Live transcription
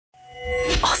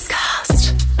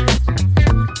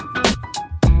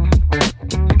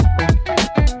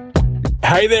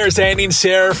Hey there, it's Andy and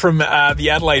Sarah from the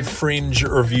Adelaide Fringe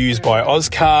Reviews by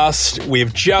Ozcast.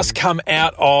 We've just come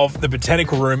out of the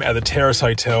Botanical Room at the Terrace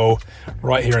Hotel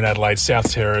right here in Adelaide,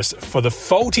 South Terrace, for the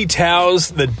Fawlty Towers,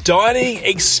 the dining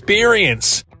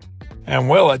experience. And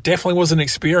well, it definitely was an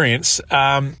experience.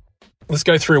 Let's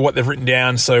go through what they've written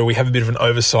down so we have a bit of an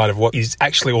oversight of what it's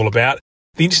actually all about.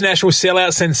 The international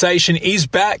sellout sensation is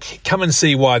back. Come and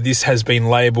see why this has been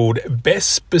labelled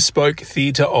Best Bespoke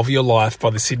Theatre of Your Life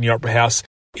by the Sydney Opera House.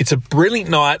 It's a brilliant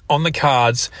night on the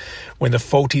cards when the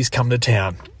Fawltys come to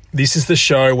town. This is the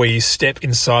show where you step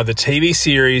inside the TV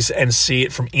series and see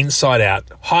it from inside out.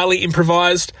 Highly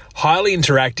improvised, highly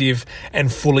interactive,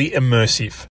 and fully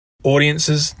immersive.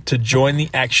 Audiences to join the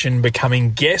action,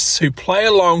 becoming guests who play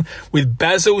along with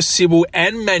Basil, Sybil,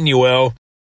 and Manuel.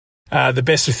 The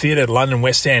Best of Theatre at London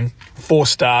West End, 4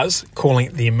 stars, calling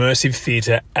it the immersive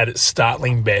theatre at its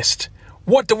startling best.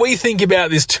 What do we think about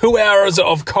this 2 hours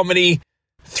of comedy,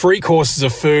 3 courses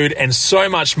of food, and so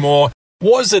much more?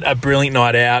 Was it a brilliant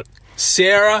night out?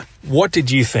 Sarah, what did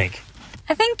you think?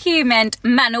 I think you meant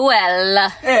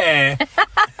Manuel. Yeah.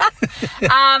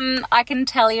 I can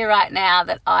tell you right now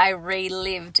that I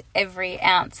relived every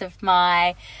ounce of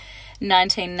my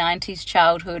 1990s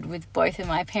childhood with both of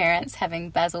my parents having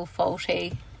Basil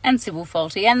Fawlty and Sybil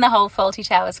Fawlty and the whole Fawlty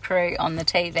Towers crew on the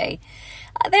TV.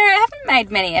 They haven't made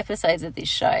many episodes of this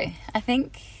show. I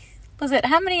think,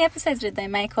 how many episodes did they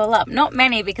make all up? Not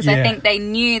many, because I think they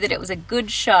knew that it was a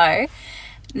good show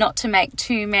not to make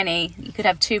too many. You could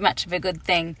have too much of a good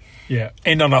thing. Yeah,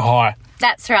 end on a high.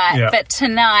 That's right. Yeah. But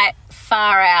tonight,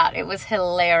 far out, it was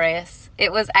hilarious.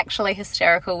 It was actually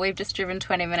hysterical. We've just driven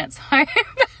 20 minutes home.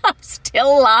 I'm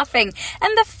still laughing.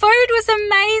 And the food was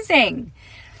amazing.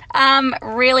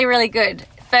 Really, really good.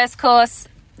 First course,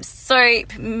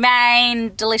 soup,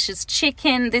 main, delicious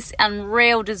chicken, this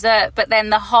unreal dessert. But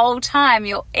then the whole time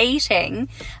you're eating,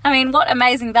 I mean, what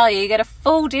amazing value. You get a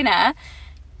full dinner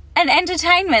and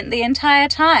entertainment the entire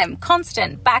time.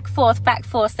 Constant, back, forth.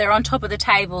 They're on top of the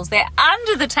tables. They're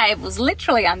under the tables,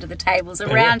 literally under the tables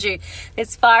around you.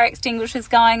 There's fire extinguishers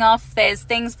going off. There's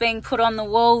things being put on the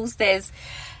walls. There's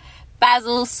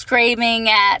Basil screaming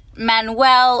at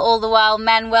Manuel, all the while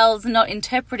Manuel's not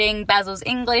interpreting Basil's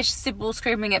English. Sybil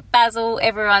screaming at Basil.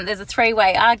 Everyone, there's a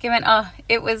 3-way argument. Oh,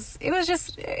 it was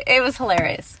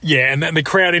hilarious. Yeah, and the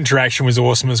crowd interaction was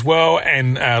awesome as well.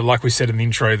 And like we said in the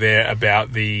intro there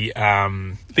about the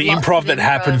improv that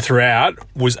happened throughout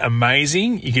was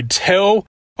amazing. You could tell.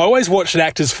 I always watch an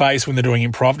actor's face when they're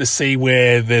doing improv to see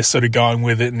where they're sort of going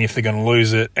with it and if they're going to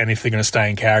lose it and if they're going to stay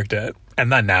in character.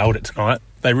 And they nailed it tonight.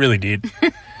 They really did.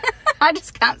 I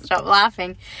just can't stop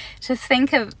laughing. To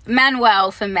think of Manuel,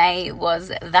 for me, was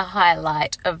the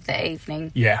highlight of the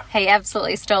evening. Yeah. He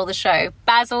absolutely stole the show.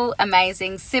 Basil,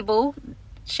 amazing. Sybil,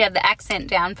 she had the accent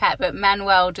down pat, but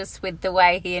Manuel, just with the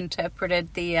way he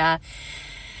interpreted the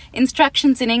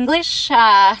instructions in English,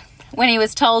 when he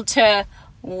was told to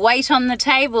wait on the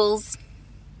tables,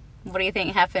 what do you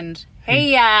think happened?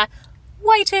 He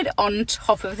waited on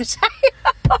top of the table.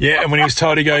 Yeah, and when he was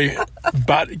told to go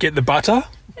get the butter,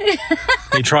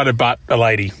 he tried to butt a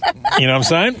lady. You know what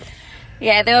I'm saying?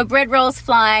 Yeah, there were bread rolls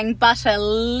flying, butter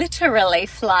literally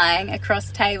flying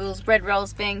across tables, bread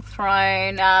rolls being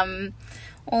thrown,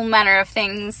 all manner of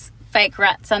things, fake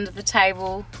rats under the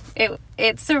table.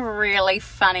 It's a really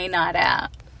funny night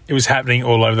out. It was happening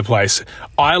all over the place.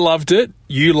 I loved it.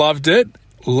 You loved it.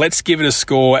 Let's give it a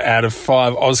score out of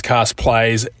 5 Ozcast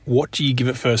plays. What do you give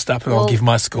it first up? And I'll give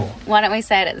my score. Why don't we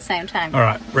say it at the same time? All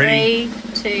right, ready?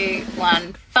 3, 2,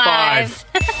 1, 5.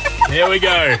 There we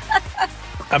go.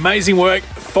 Amazing work.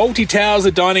 Fawlty Towers,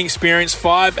 a dining experience,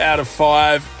 5 out of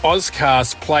 5.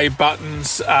 Ozcast play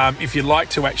buttons. If you'd like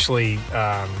to actually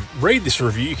read this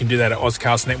review, you can do that at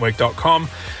ozcastnetwork.com.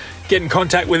 Get in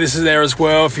contact with us there as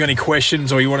well. If you've got any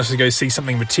questions or you want us to go see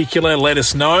something particular, let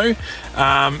us know.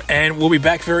 And we'll be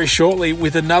back very shortly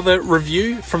with another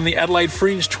review from the Adelaide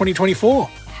Fringe 2024.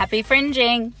 Happy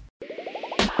fringing.